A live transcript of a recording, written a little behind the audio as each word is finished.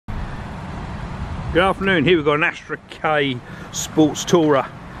Good afternoon. Here we've got an Astra K sports tourer.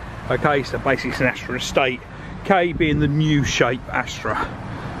 Okay, so basically it's an Astra estate. K being the new shape Astra.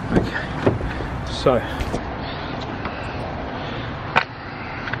 Okay, so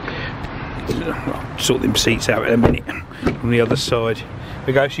I'll sort them seats out in a minute. On the other side, there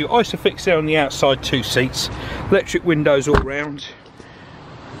we go. So your Isofix there on the outside, 2 seats, electric windows all round.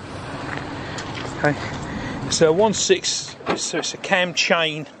 Okay, it's a 1.6, so it's a cam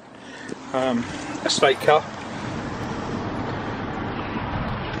chain estate car.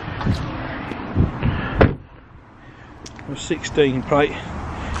 A 16 plate.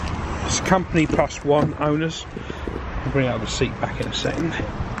 It's company +1 owners. I'll bring out the seat back in a second.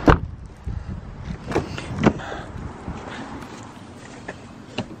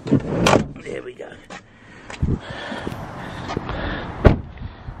 There we go.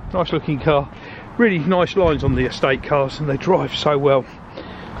 Nice looking car. Really nice lines on the estate cars, and they drive so well.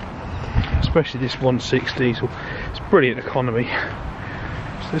 Especially this 1.6 diesel. It's brilliant economy.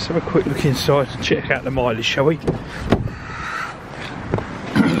 So let's have a quick look inside and check out the mileage, shall we?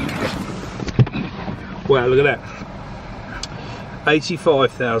 Wow, look at that.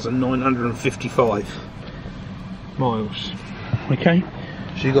 85,955 miles. Okay,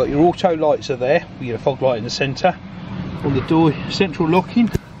 so you've got your auto lights are there. You get a fog light in the centre. On the door, central locking.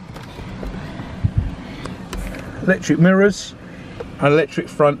 Electric mirrors. Electric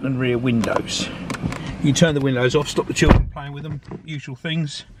front and rear windows. You can turn the windows off, stop the children playing with them, usual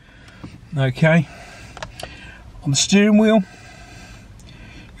things. Okay. On the steering wheel,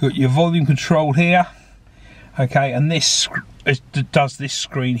 you've got your volume control here. Okay, and this does this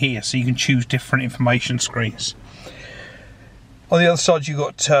screen here, so you can choose different information screens. On the other side, you've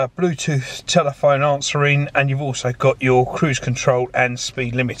got Bluetooth telephone answering, and you've also got your cruise control and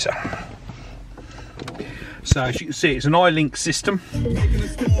speed limiter. So as you can see, it's an iLink system.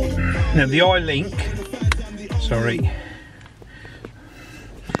 Now the iLink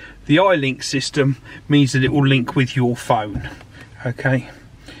system means that it will link with your phone. Okay,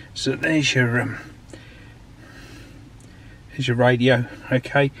 so there's your radio.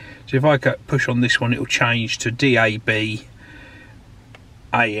 Okay, so if I push on this one, it will change to DAB,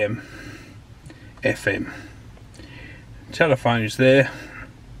 AM, FM. Telephone's there.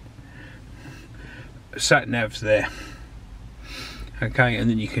 Sat nav's there. Okay, and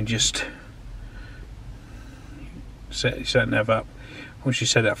then you can just set your sat nav up. Once you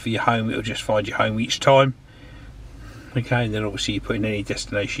set it up for your home, it'll just find your home each time. Okay, and then obviously you put in any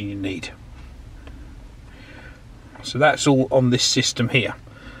destination you need. So that's all on this system here.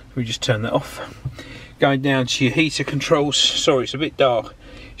 We just turn that off. Going down to your heater controls. Sorry, it's a bit dark.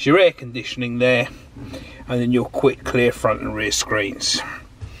 It's your air conditioning there, and then your quick clear front and rear screens.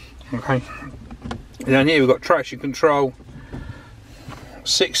 Okay. Down here we've got traction control,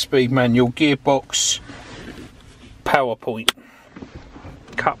 6-speed manual gearbox, power point,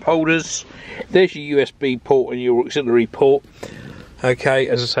 cup holders. There's your USB port and your auxiliary port. Okay,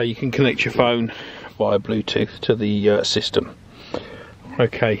 as I say, you can connect your phone via Bluetooth to the system.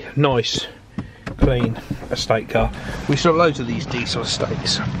 Okay, nice, clean estate car. We saw loads of these diesel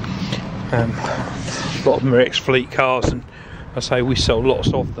estates. A lot of them are ex-fleet cars, and I say we sell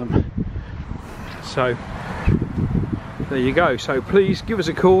lots of them. So there you go. So please give us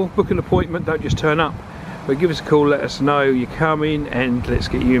a call, book an appointment, don't just turn up, but give us a call, let us know you're coming, and let's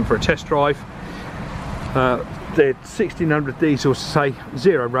get you in for a test drive. They're 1600 diesels, say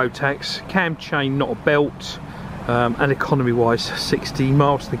 0 road tax, cam chain, not a belt, and economy wise 60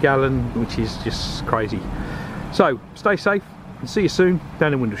 miles to the gallon, which is just crazy. So stay safe and see you soon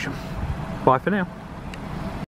down in Windlesham. Bye for now.